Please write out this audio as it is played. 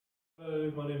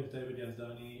Hello, my name is David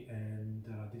Yazdani and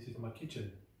this is my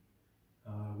kitchen.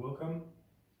 Welcome,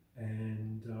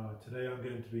 and today I'm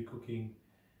going to be cooking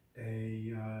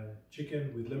a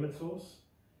chicken with lemon sauce,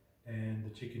 and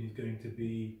the chicken is going to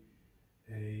be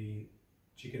a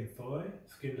chicken thigh,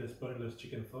 skinless, boneless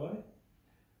chicken thigh,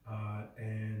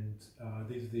 and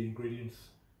these are the ingredients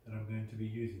that I'm going to be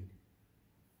using.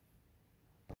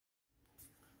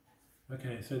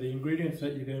 Okay, so the ingredients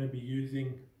that you're going to be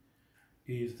using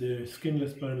is the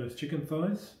skinless, boneless chicken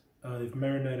thighs. I've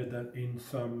marinated that in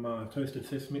some toasted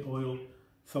sesame oil,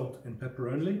 salt and pepper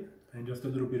only, and just a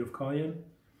little bit of cayenne.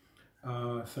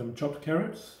 Some chopped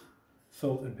carrots,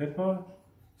 salt and pepper,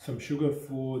 some sugar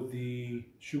for the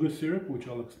sugar syrup, which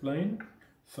I'll explain,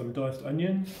 some diced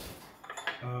onions.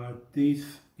 This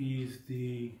is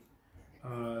the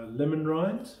lemon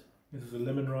rind. This is a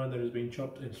lemon rind that has been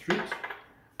chopped and stripped.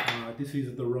 This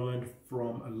is the rind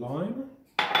from a lime.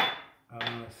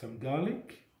 Some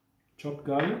garlic, chopped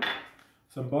garlic,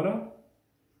 some butter.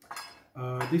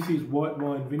 This is white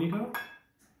wine vinegar.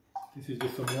 This is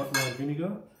just some white wine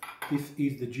vinegar. This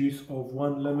is the juice of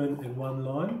 1 lemon and 1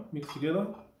 lime mixed together.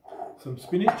 Some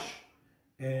spinach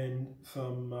and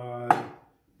some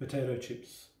potato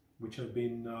chips, which have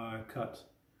been cut.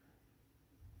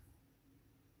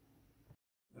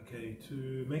 Okay,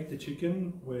 to make the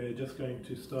chicken, we're just going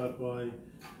to start by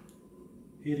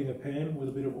heating a pan with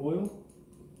a bit of oil.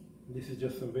 This is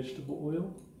just some vegetable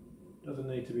oil, doesn't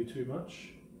need to be too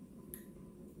much.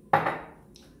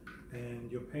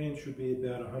 And your pan should be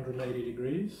about 180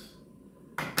 degrees.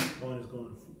 Mine has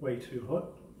gone way too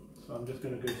hot, so I'm just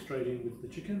going to go straight in with the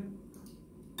chicken.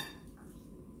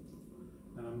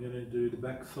 And I'm going to do the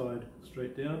back side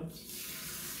straight down.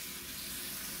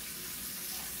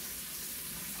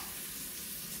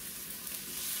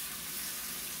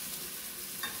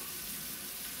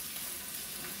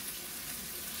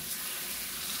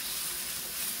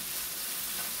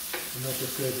 And that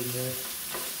just goes in there,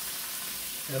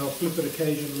 and I'll flip it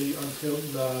occasionally until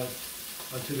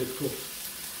it's cooked.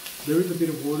 There is a bit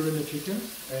of water in the chicken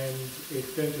and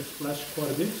it's going to splash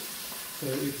quite a bit, so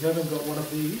if you haven't got one of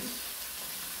these,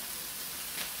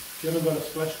 if you haven't got a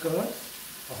splash guard,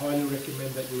 I highly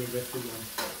recommend that you invest in one.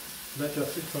 And that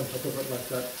just sits on top of it like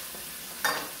that.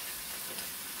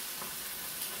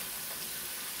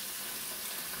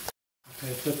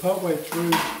 Okay, so partway through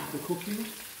the cooking,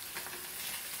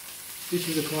 this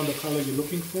is the kind of colour you're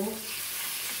looking for.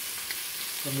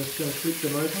 I'm just going to flip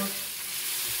them over.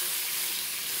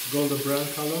 Golden brown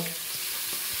colour.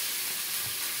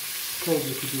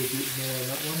 Probably could do a bit more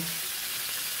on that one.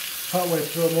 Partway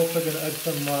through, I'm also going to add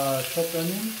some chopped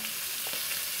onions.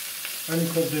 Only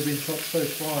because they've been chopped so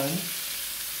fine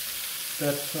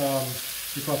that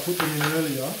if I put them in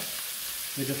earlier,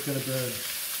 they're just going to burn.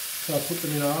 So I put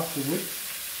them in afterwards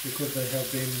because they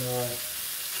have been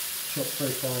chopped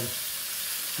so fine.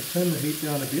 I turned the heat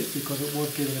down a bit because it was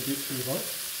getting a bit too hot.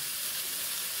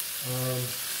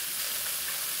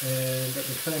 And at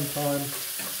the same time,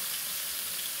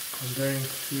 I'm going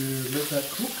to let that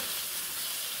cook.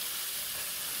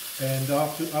 And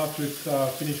after it's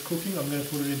finished cooking, I'm going to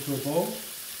put it into a bowl.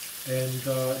 And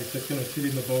it's just going to sit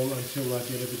in the bowl until I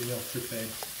get everything else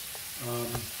prepared.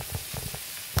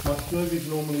 My stove is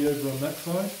normally over on that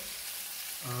side,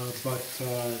 but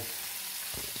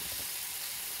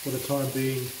for the time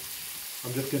being,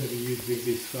 I'm just going to be using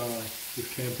this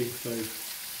camping stove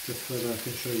just so that I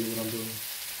can show you what I'm doing.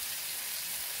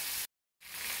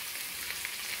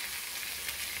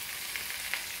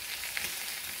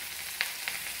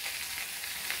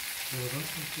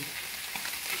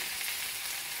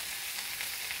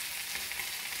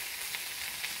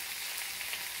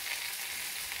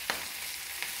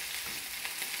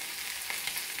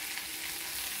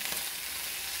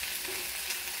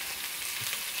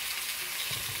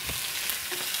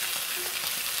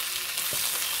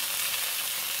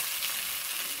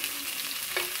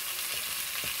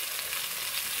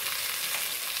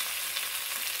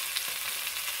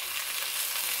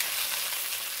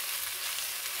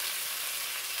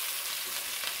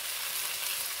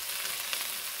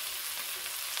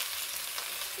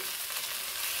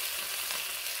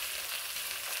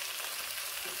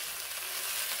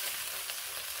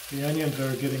 The onions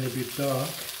are getting a bit dark,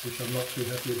 which I'm not too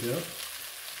happy about.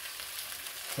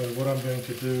 So what I'm going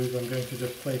to do is I'm going to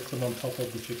just place them on top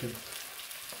of the chicken.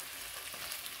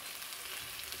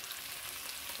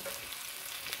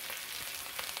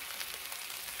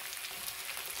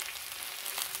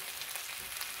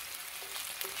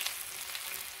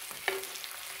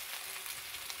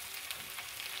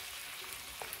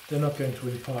 They're not going to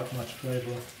impart much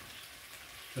flavour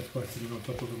just by sitting on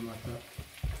top of them like that.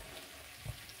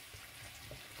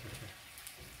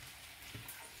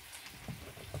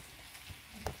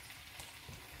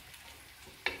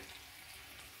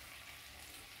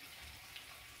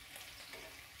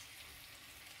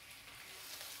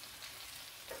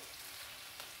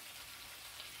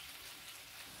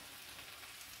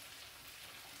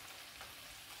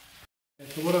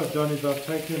 so what I've done is I've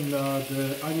taken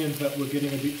the onions that were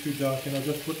getting a bit too dark and I've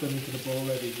just put them into the bowl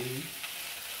over here.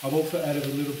 I've also added a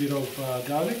little bit of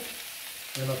garlic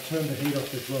and I've turned the heat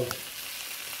off as well.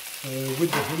 So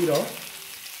with the heat off,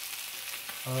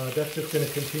 that's just going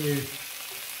to continue.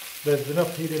 There's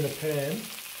enough heat in the pan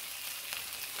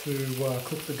to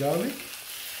cook the garlic,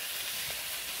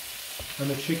 and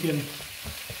the chicken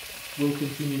will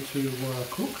continue to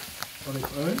cook on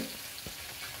its own.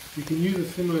 You can use a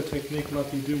similar technique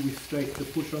like you do with steak to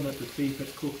push on it to see if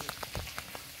it's cooked.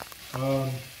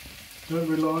 Don't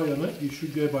rely on it, you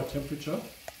should go by temperature,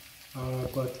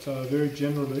 but very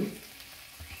generally,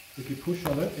 if you push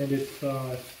on it and it's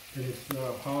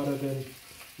harder than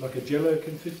like a jello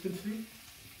consistency,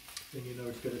 then you know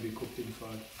it's going to be cooked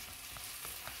inside.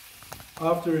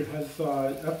 After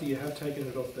you have taken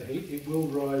it off the heat, it will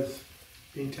rise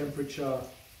in temperature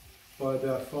by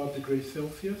about 5 degrees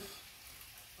Celsius.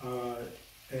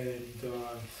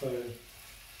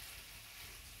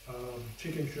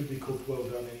 Chicken should be cooked well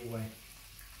done anyway.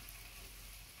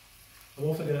 I'm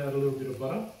also going to add a little bit of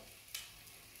butter,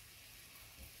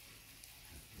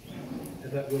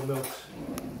 and that will melt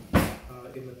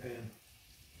in the pan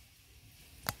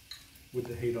with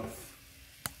the heat off.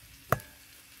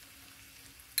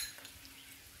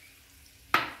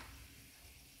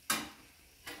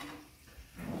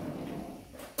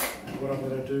 What I'm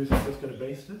going to do is I'm just going to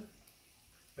baste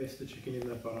the chicken in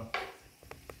that butter.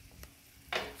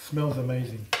 Smells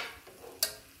amazing.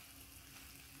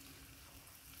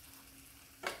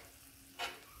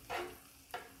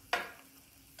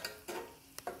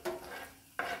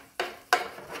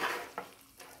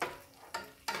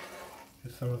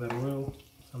 Get some of that oil,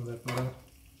 some of that butter.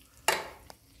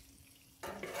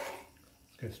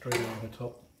 Let's go straight over the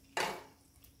top.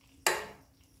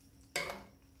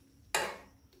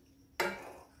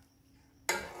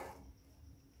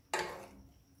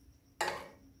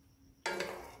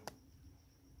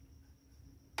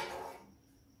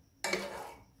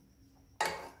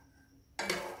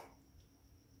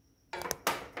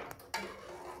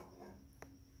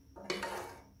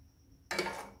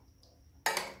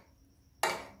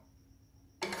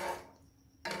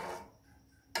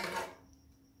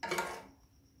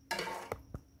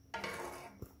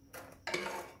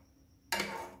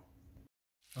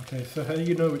 Okay, so how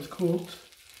you know it's cooked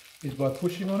is by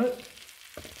pushing on it,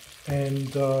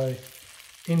 and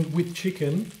with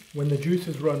chicken, when the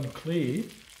juices run clear,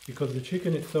 because the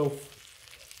chicken itself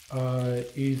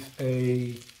is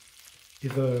a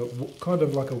kind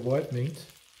of like a white meat.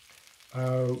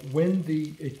 When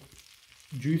the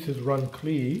juices run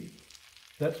clear,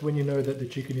 that's when you know that the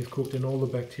chicken is cooked and all the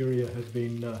bacteria has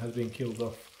been killed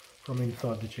off from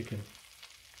inside the chicken.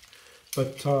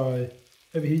 But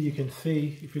over here you can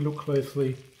see, if you look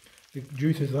closely, the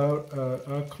juices are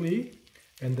clear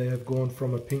and they have gone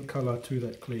from a pink colour to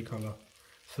that clear colour.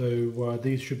 So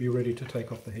these should be ready to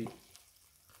take off the heat.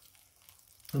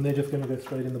 And they're just going to go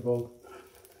straight in the bowl.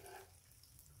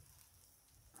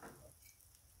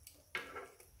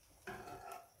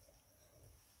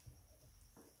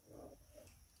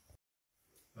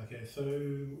 Okay, so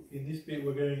in this bit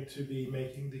we're going to be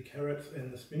making the carrots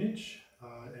and the spinach,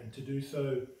 and to do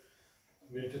so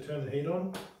I'm going to turn the heat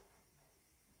on.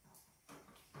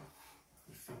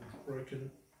 This thing's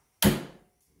broken.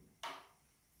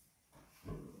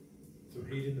 Some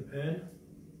heat in the pan,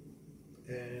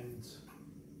 and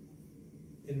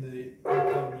in the pan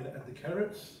I'm going to add the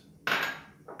carrots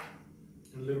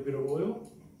and a little bit of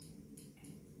oil.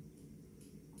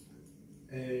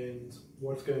 And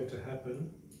what's going to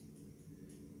happen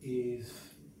is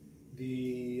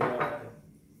the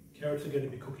carrots are going to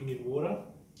be cooking in water.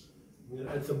 I'm going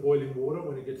to add some boiling water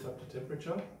when it gets up to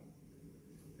temperature,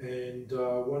 and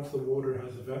once the water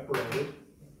has evaporated,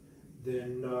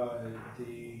 then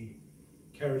the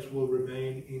carrots will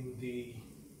remain in the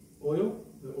oil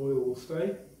will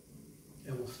stay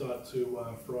and will start to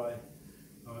fry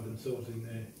themselves in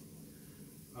there.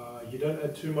 You don't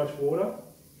add too much water.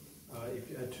 If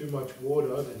you add too much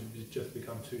water, then it just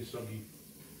becomes too soggy.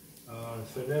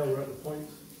 So now we're at the point,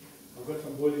 I've got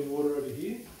some boiling water over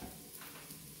here,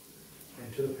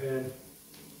 and to the pan,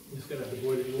 I'm just going to add the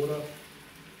boiling water.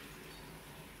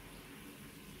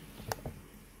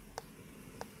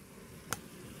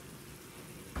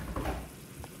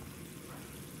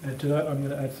 And to that I'm going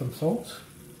to add some salt,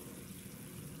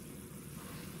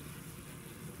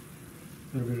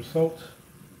 a little bit of salt,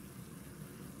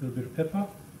 a little bit of pepper,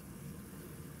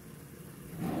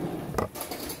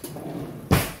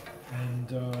 and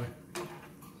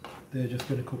they're just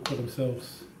going to cook for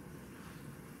themselves.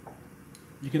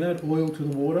 You can add oil to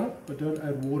the water, but don't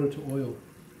add water to oil.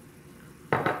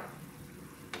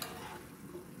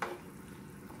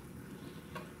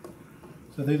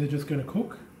 So these are just going to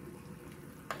cook.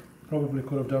 Probably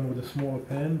could have done with a smaller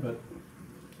pan, but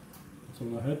that's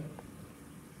all I had.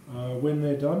 When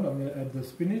they're done, I'm going to add the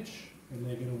spinach, and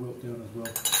they're going to wilt down as well.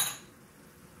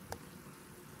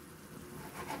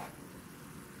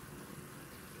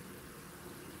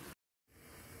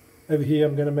 Over here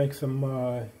I'm going to make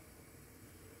some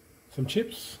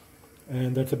chips,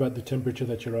 and that's about the temperature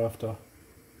that you're after.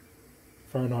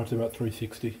 Fahrenheit's about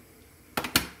 360.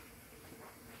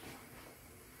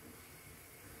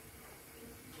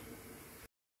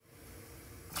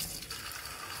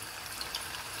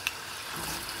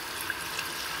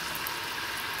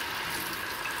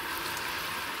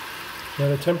 Now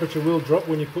the temperature will drop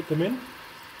when you put them in.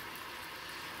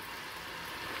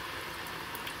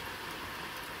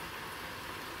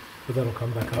 But that'll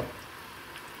come back up.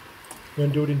 We're going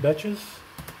to do it in batches.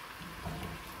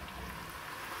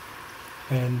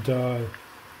 And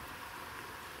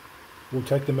we'll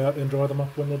take them out and dry them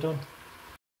up when they're done.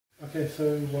 Okay,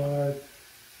 so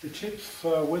the chips,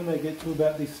 when they get to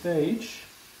about this stage,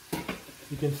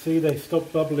 you can see they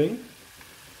stop bubbling.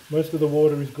 Most of the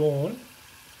water is gone,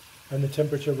 and the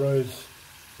temperature rose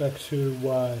back to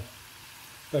where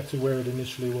it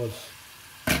initially was.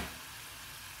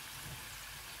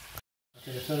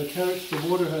 Okay, so the carrots, the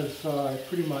water has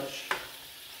pretty much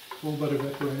all but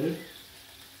evaporated,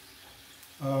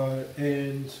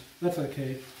 and that's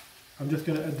okay. I'm just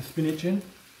going to add the spinach in,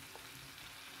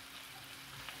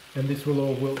 and this will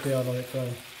all wilt down on its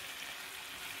own.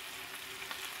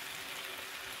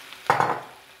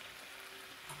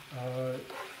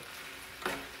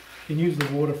 You can use the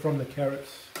water from the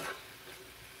carrots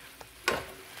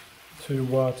to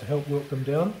help wilt them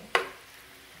down.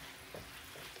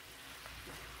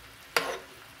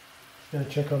 Going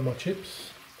to check on my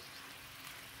chips.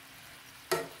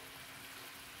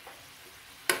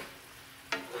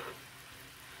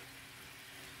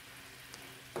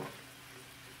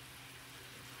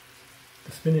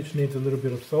 The spinach needs a little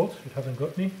bit of salt, it hasn't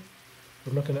got any.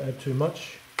 I'm not going to add too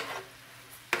much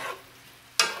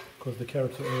because the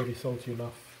carrots are already salty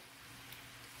enough.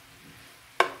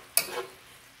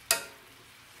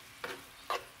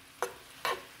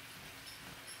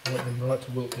 I want them right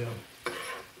to wilt down.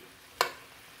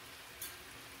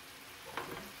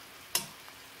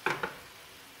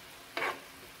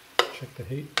 Check the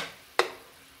heat.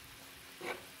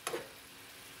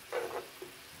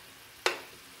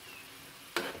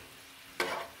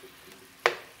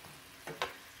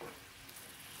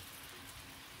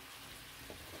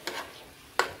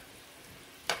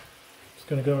 Just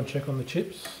going to go and check on the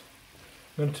chips.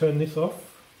 I'm going to turn this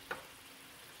off.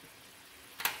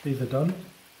 These are done.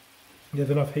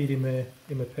 There's enough heat in there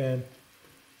in the pan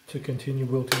to continue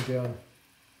wilting down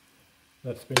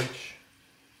that spinach.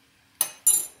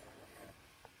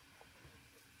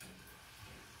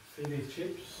 See these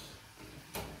chips?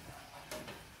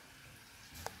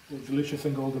 All delicious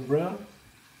and golden brown.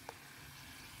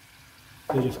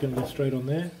 They're just going to go straight on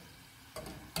there.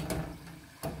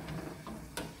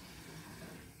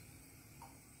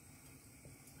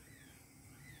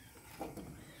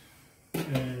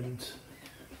 And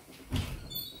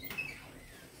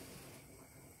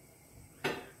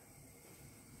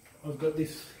I've got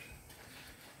this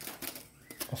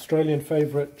Australian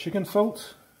favourite chicken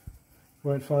salt.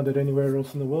 Won't find it anywhere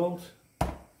else in the world.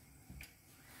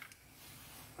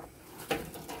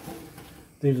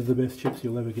 These are the best chips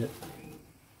you'll ever get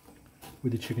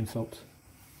with the chicken salt.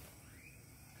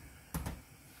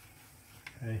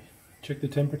 Okay, check the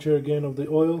temperature again of the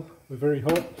oil. We're very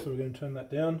hot, so we're going to turn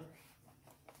that down.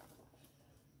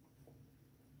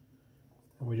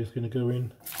 And we're just going to go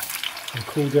in and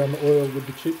cool down the oil with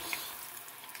the chips.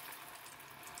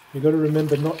 You've got to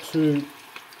remember not to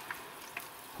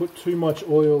put too much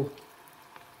oil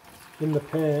in the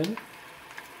pan,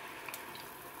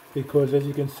 because as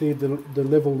you can see the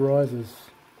level rises.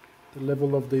 The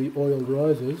level of the oil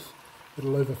rises,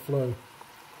 it'll overflow.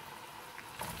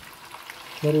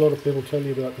 Not a lot of people tell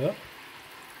you about that.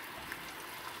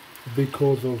 A big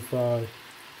cause of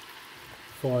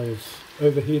fires,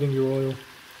 overheating your oil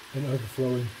and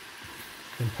overflowing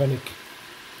and panic.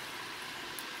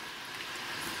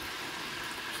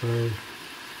 So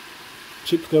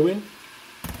chips go in.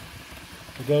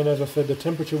 Again, as I said, the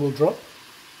temperature will drop,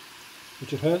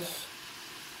 which it has.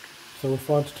 So we're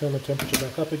fine to turn the temperature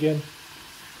back up again.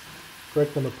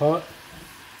 Break them apart.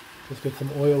 Just get some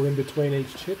oil in between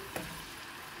each chip.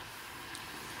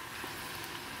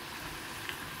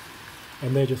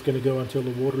 And they're just going to go until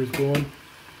the water is gone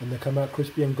and they come out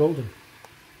crispy and golden.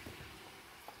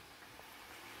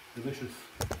 Delicious.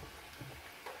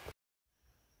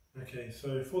 Okay,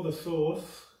 so for the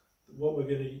sauce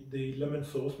the lemon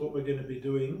sauce, what we're going to be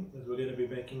doing is we're going to be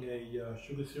making a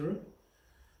sugar syrup.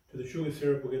 To the sugar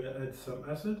syrup we're going to add some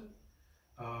acid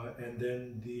and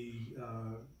then the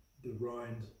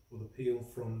rind or the peel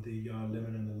from the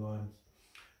lemon and the limes.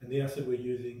 And the acid we're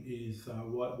using is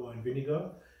white wine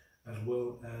vinegar, as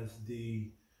well as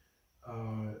the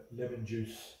lemon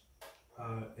juice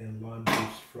and lime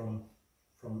juice from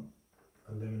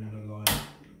a lemon and a lime.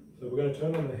 So we're going to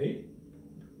turn on the heat,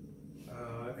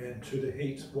 and to the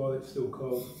heat, while it's still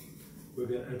cold, we're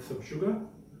going to add some sugar,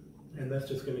 and that's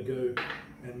just going to go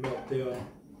and melt down.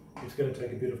 It's going to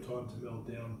take a bit of time to melt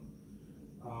down,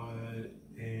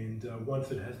 and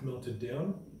once it has melted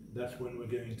down, that's when we're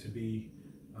going to be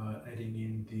adding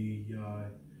in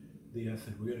the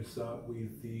acid. We're going to start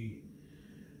with the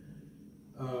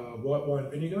white wine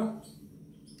vinegar,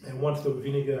 and once the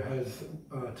vinegar has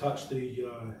touched the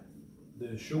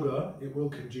sugar, it will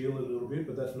congeal a little bit,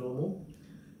 but that's normal.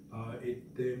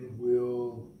 It then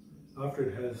will, after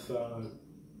it has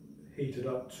heated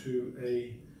up to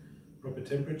a proper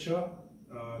temperature,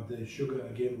 the sugar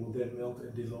again will then melt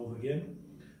and dissolve again.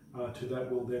 To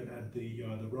that we'll then add the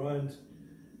rind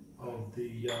of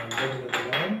the lemon and the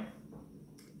lime,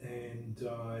 and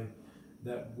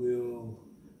that will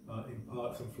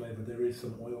impart some flavour. There is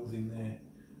some oils in there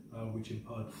which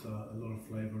imparts a lot of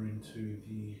flavour into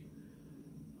the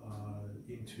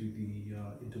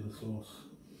sauce.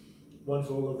 Once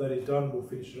all of that is done, we'll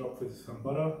finish it off with some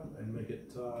butter and make it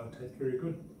taste very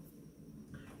good.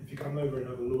 If you come over and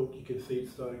have a look, you can see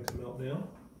it's starting to melt now.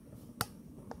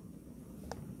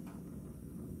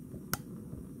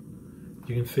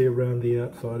 You can see around the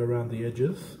outside, around the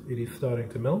edges, it is starting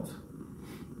to melt.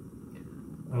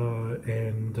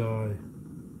 And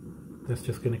that's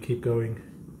just going to keep going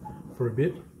for a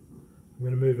bit. I'm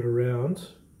going to move it around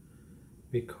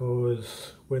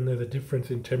because when there's a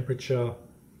difference in temperature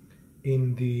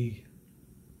in the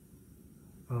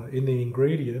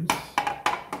ingredients,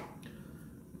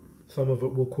 some of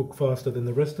it will cook faster than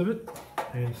the rest of it,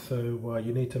 and so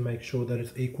you need to make sure that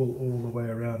it's equal all the way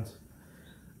around.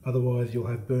 Otherwise you'll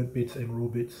have burnt bits and raw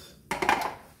bits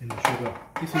in the sugar.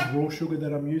 This is raw sugar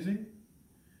that I'm using,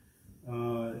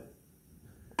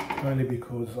 only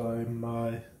because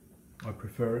I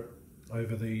prefer it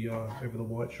over the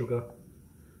white sugar.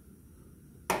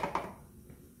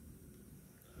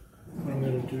 What I'm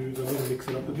going to do is I'm going to mix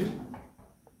it up a bit.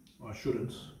 I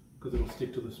shouldn't, because it'll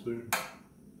stick to the spoon.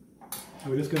 So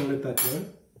we're just going to let that go.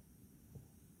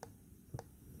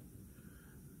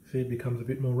 See, it becomes a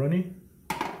bit more runny.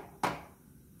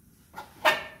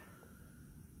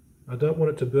 I don't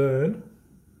want it to burn.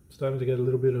 I'm starting to get a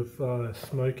little bit of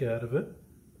smoke out of it.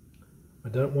 I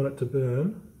don't want it to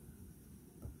burn,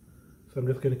 so I'm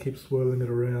just going to keep swirling it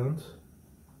around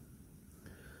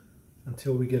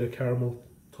until we get a caramel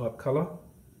type colour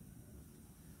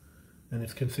and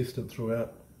it's consistent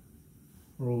throughout,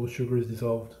 where all the sugar is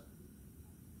dissolved.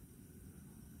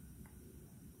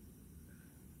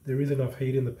 There is enough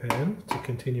heat in the pan to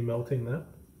continue melting that,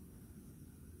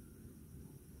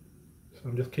 so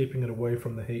I'm just keeping it away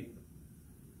from the heat.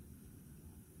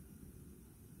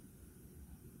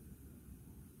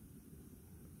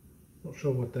 Not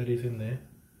sure what that is in there.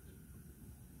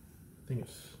 I think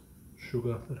it's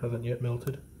sugar that hasn't yet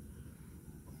melted.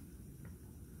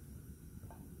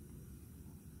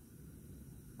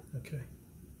 Okay.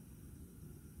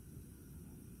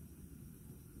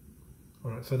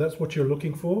 Alright, so that's what you're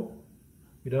looking for.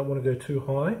 You don't want to go too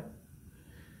high.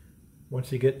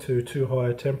 Once you get to too high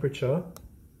a temperature,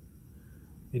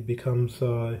 it becomes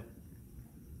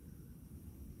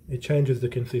it changes the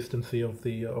consistency of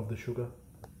the sugar.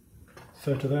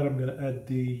 So to that I'm going to add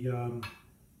the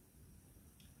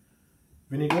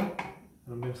vinegar.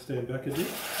 I'm going to stand back a bit,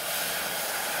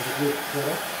 but it will spread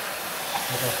up,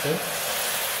 as I said.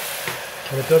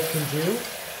 And it does congeal.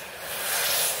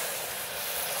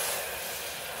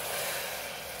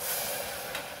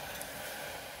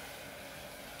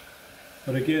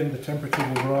 But again, the temperature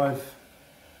will rise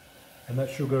and that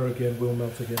sugar again will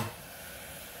melt again.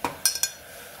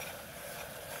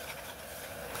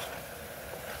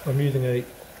 I'm using a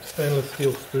stainless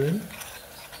steel spoon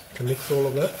to mix all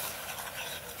of that.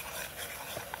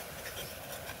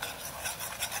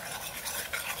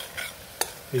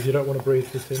 Because you don't want to breathe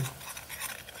this in.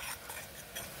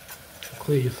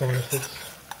 Clear your sinuses.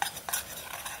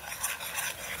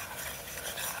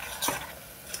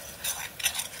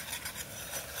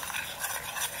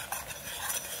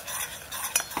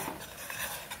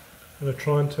 I'm going to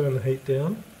try and turn the heat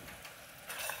down.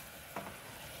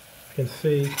 You can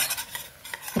see,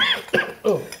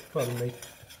 oh, pardon me.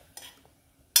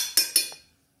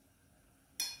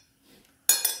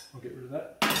 I'll get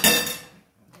that.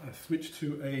 I switched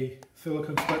to a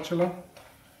silicone spatula,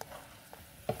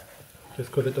 just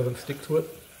because it doesn't stick to it,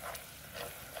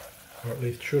 or at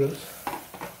least shouldn't.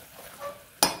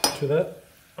 To that,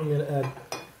 I'm going to add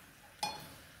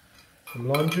some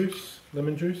lime juice,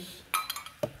 lemon juice.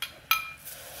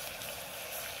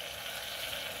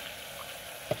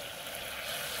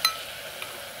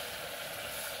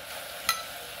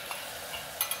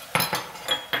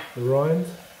 The rinds,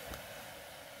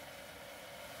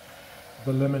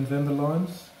 the lemons and the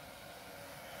limes.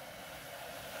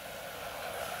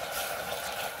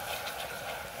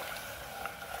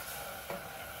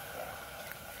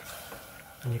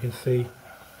 And you can see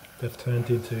they've turned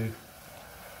into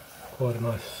quite a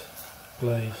nice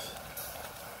glaze.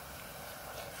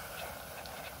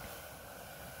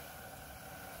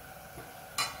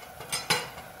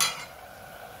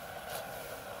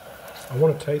 I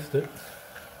want to taste it,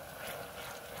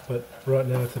 but right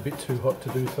now it's a bit too hot to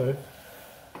do so.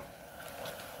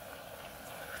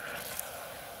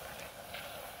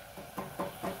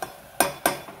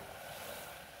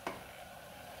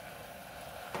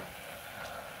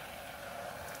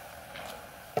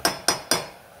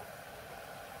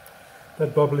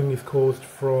 That bubbling is caused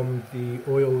from the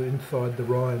oil inside the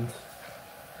rinds.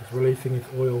 It's releasing its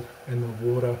oil and the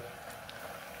water,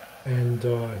 and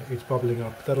it's bubbling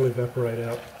up. That'll evaporate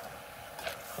out.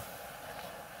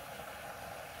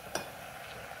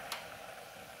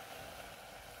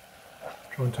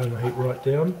 Try and turn the heat right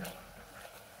down,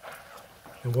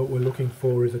 and what we're looking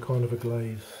for is a kind of a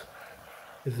glaze.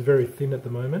 It's very thin at the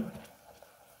moment.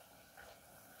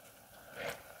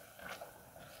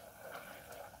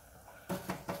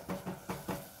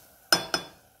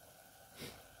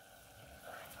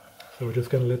 So we're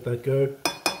just going to let that go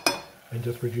and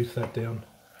just reduce that down,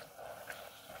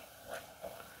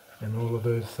 and all of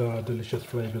those delicious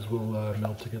flavours will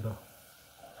melt together.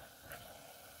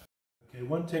 Okay,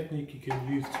 one technique you can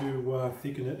use to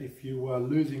thicken it if you are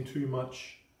losing too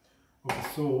much of the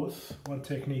sauce, one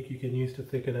technique you can use to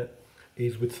thicken it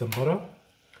is with some butter.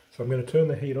 So I'm going to turn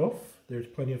the heat off. There's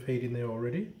plenty of heat in there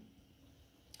already.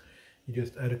 You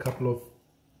just add a couple of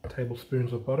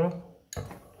tablespoons of butter.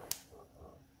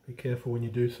 Be careful when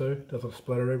you do so, it doesn't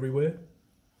splatter everywhere.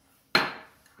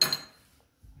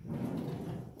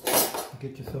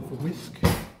 Get yourself a whisk.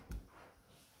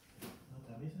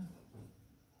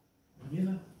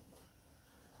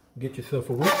 Get yourself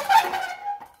a whisk.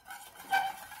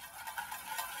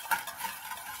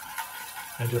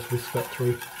 And just whisk that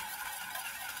through.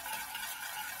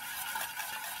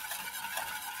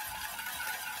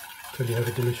 Till you have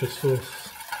a delicious sauce.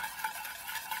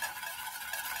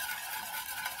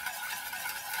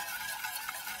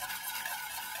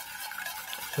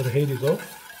 So the heat is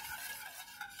off.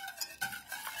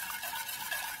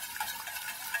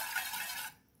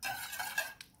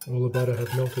 All the butter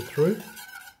has melted through.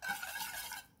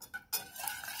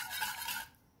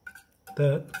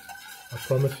 That, I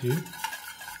promise you,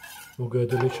 will go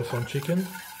delicious on chicken.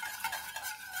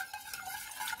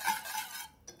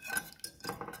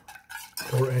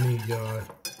 Or any game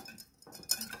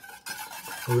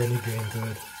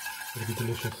bird. It'll be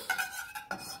delicious.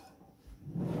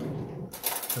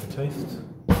 Have a taste.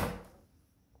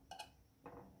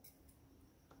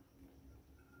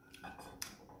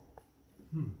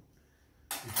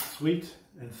 It's sweet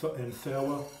and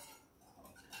sour,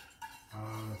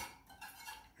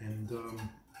 and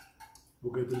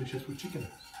will go delicious with chicken.